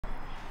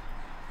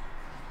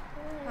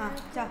啊，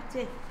叫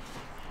这。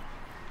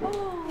哦。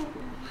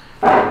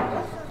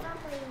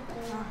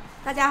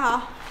大家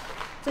好，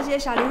这些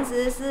小零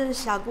食是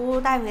小姑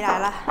带回来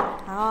了，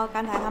然后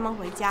刚才他们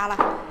回家了，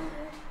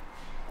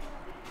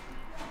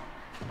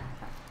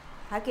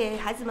还给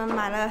孩子们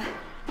买了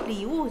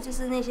礼物，就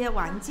是那些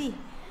玩具。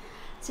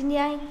今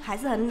天还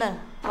是很冷，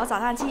我早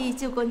上去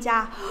舅公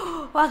家，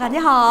哇，感觉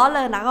好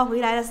冷，然后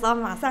回来的时候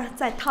马上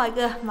再套一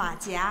个马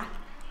甲。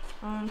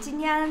今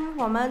天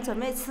我们准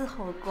备吃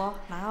火锅，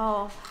然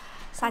后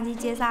上去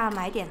街上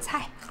买点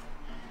菜。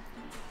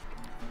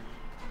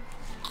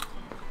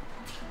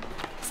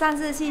上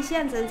次去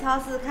县城超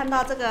市看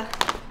到这个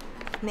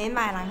没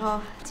买，然后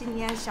今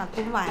天小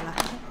姑买了，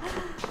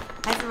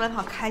孩子们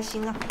好开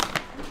心啊！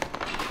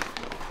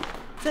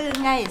这个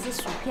应该也是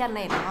薯片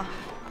类的啊。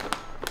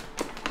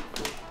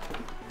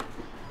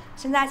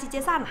现在去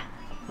街上了。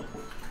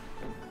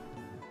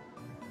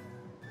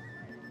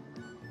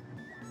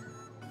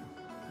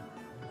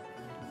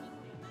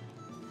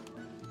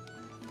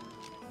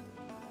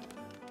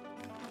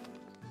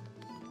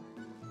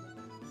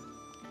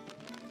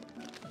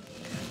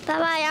爸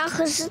爸要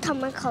喝是他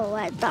们口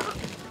味的，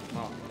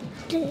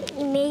对，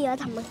里面有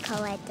他们口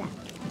味的。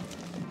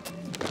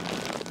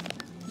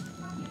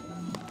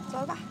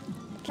走吧，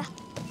走。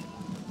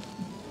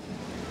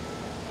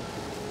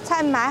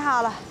菜买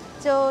好了，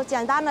就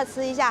简单的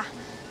吃一下。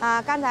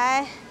刚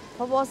才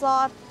婆婆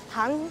说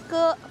堂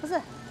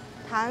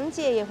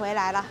姐也回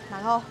来了，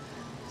然后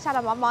下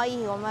了毛毛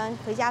雨，我们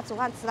回家煮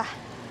饭吃了。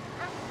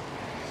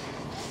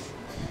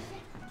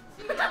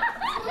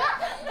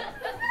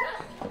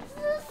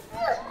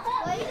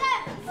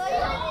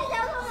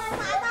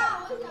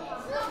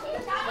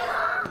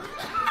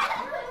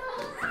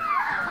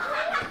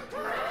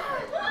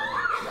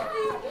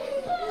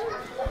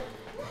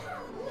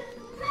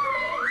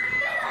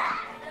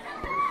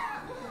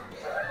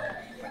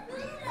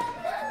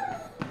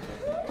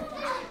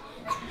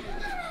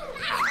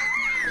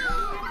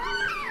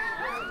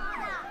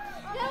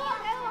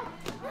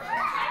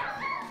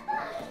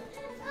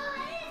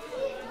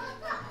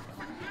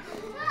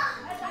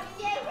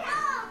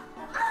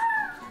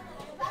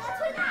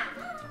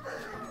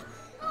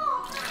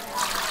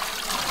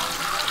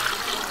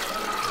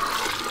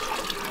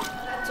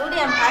煮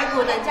点排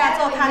骨，等下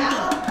做汤底。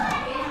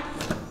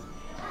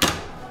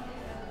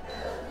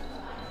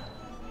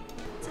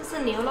这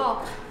是牛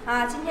肉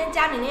今天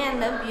家里面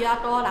人比较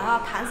多，然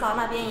后堂嫂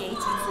那边也一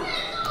起煮，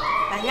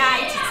等下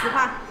一起吃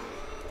饭。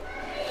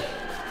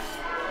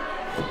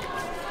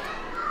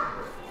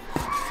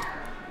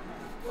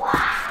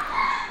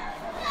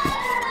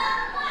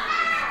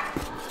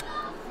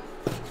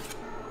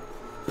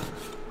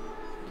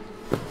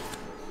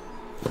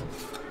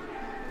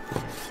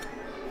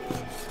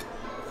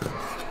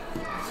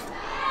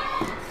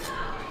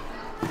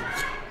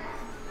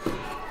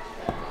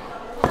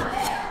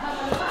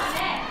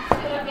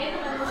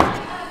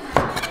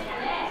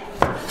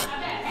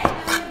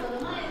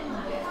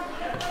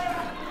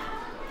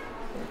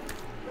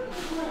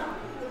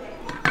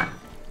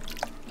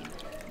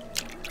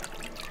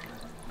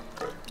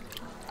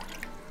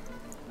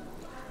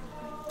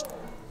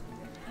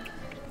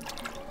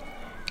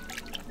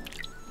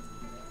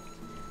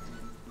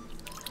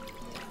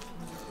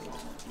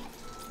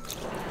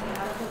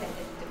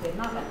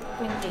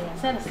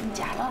这是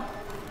假的。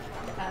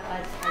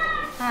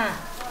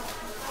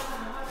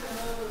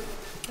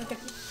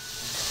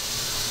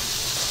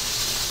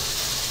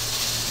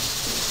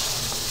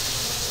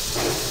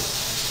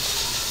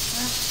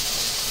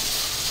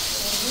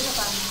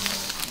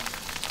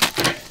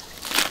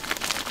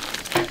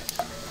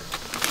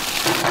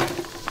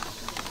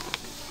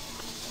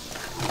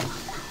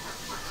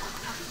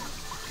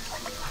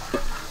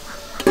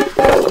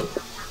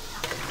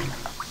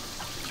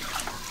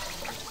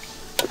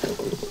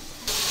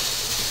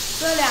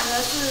这两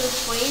个是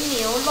回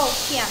牛肉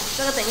片，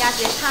这个等一下直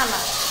接烫了。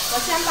我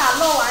先把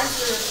肉丸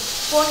子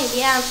锅里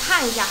面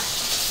烫一下。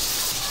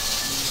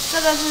这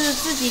个是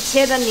自己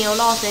切的牛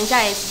肉，等一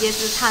下也直接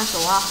是烫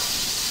熟啊。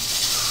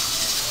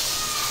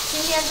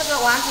今天这个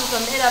丸子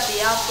准备的比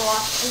较多，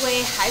因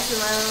为孩子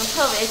们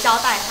特别交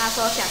代，他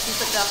说想吃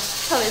这个，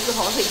特别是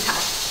火腿肠。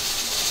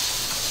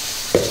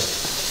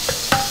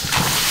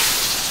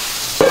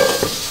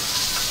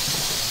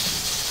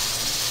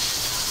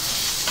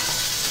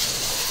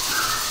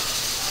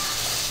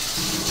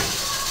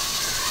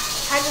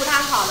排骨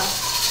汤好了，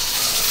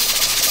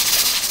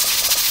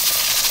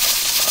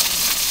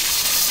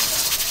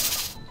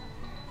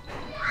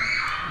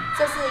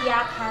这是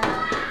鸭汤。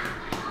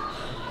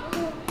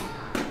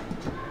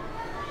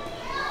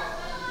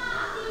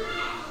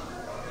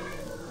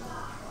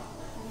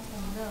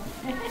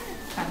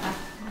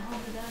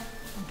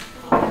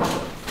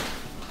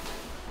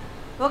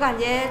我感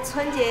觉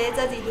春节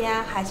这几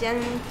天海鲜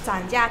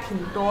涨价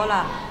挺多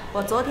了。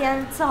我昨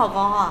天吃火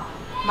锅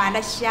买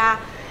了虾。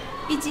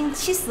1斤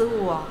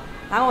75，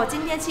然后我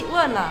今天去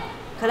问了，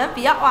可能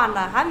比较晚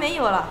了，还没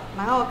有了。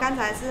然后刚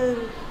才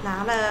是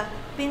拿了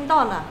冰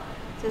冻的，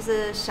就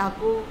是小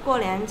姑过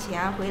年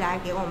前回来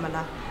给我们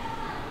的。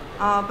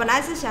本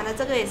来是想的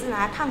这个也是拿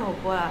来烫火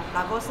锅的，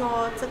老公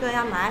说这个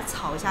要拿来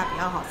炒一下比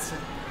较好吃。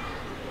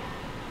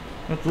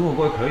那煮火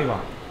锅也可以吧？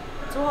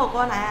煮火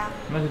锅来啊！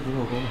那就煮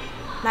火锅吧。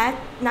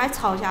来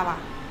炒一下吧，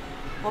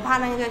我怕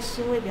那个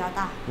腥味比较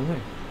大。不会，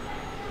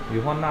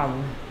有放辣不会？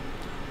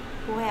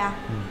不会啊。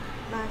嗯。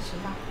那行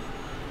吧。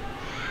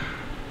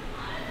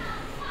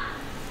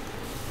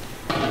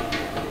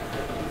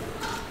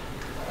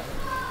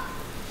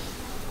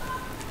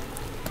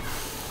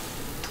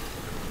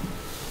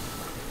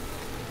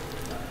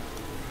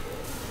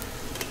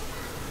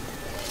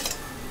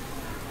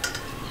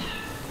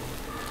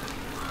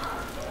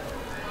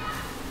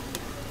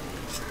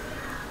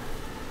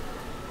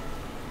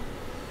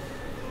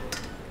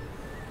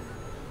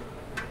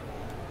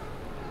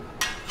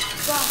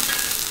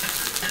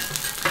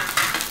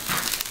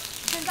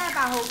现在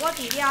把火锅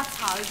底料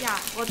炒一下，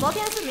我昨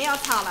天是没有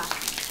炒了，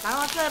然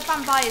后这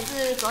半包也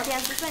是昨天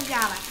是剩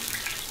下的。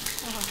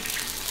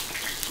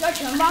要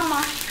全放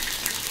吗？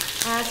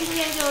今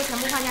天就全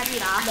部放下去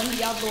了啊。人比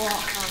较多。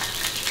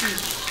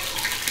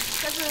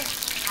这是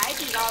海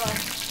底捞的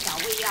调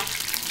味料。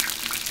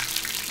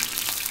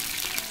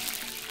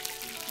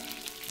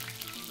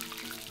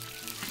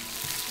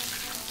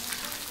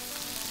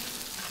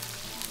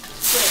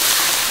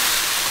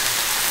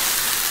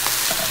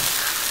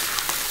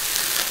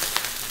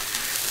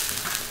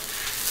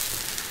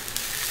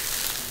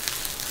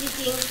鸡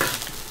精、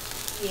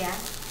盐，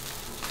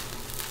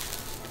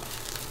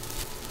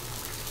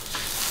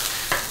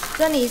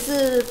这里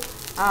是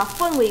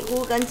凤尾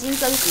菇跟金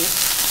针菇，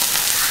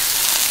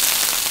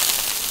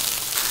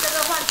这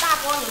个放大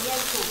锅里面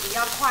煮比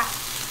较快。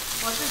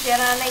我是觉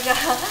得那个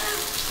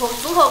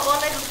煮火锅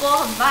那个锅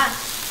很慢。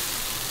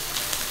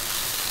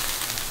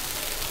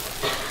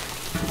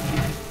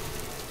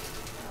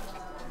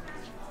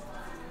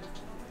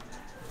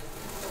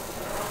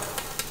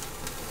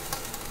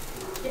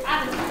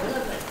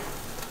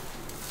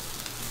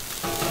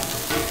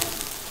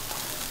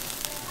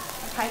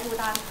排骨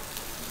汤，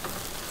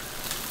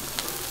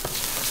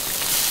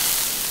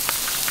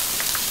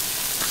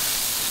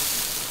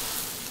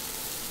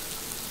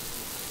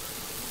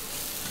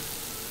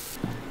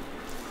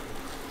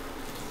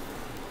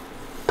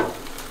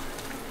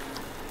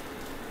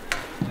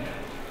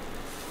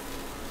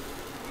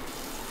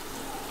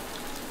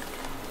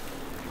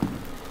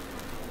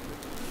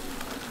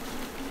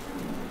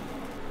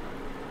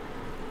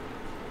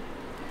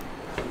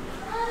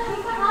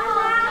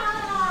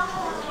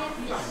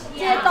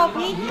豆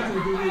皮。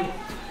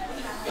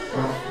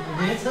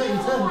你测一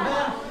测，你看。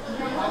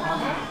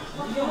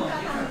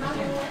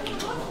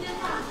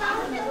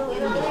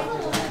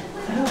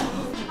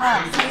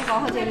这个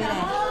好这里嘞。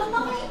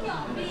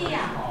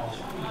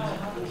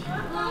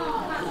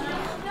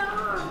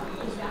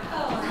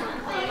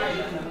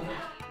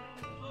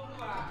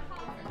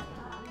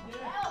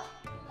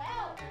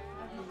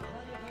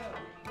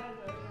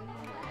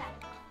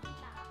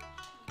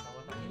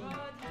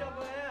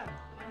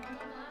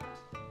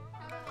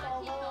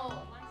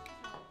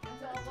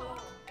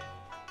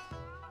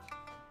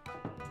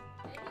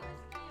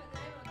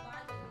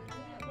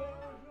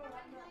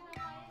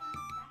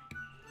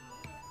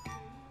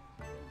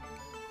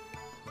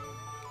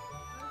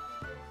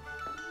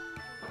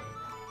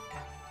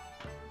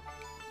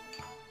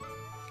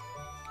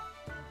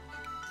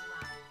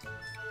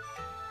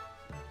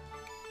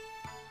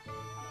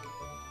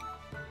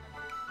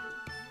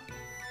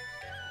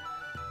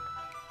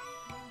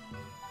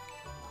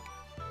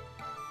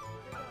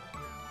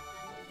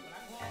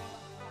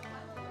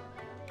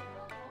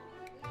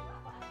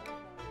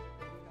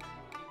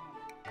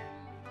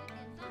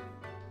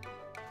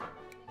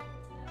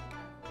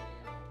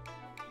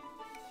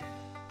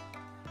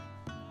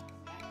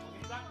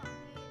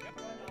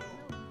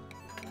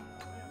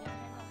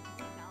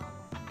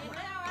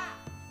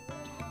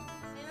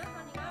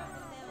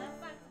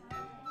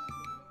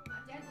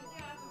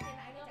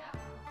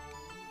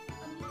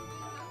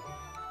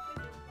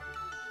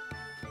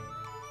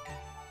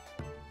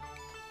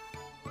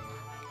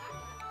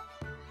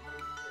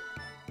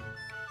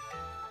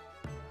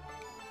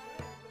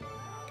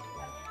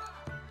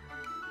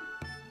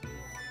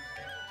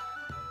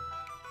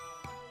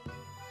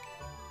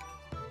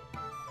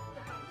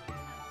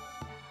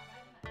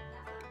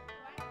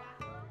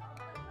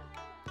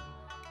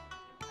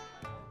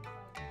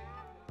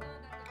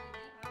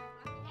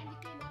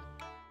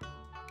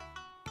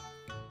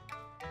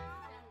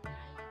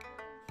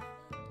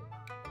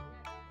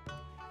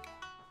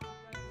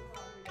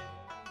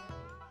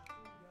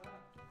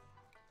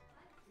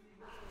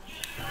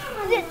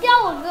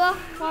掉我哥，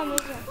我还没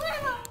写。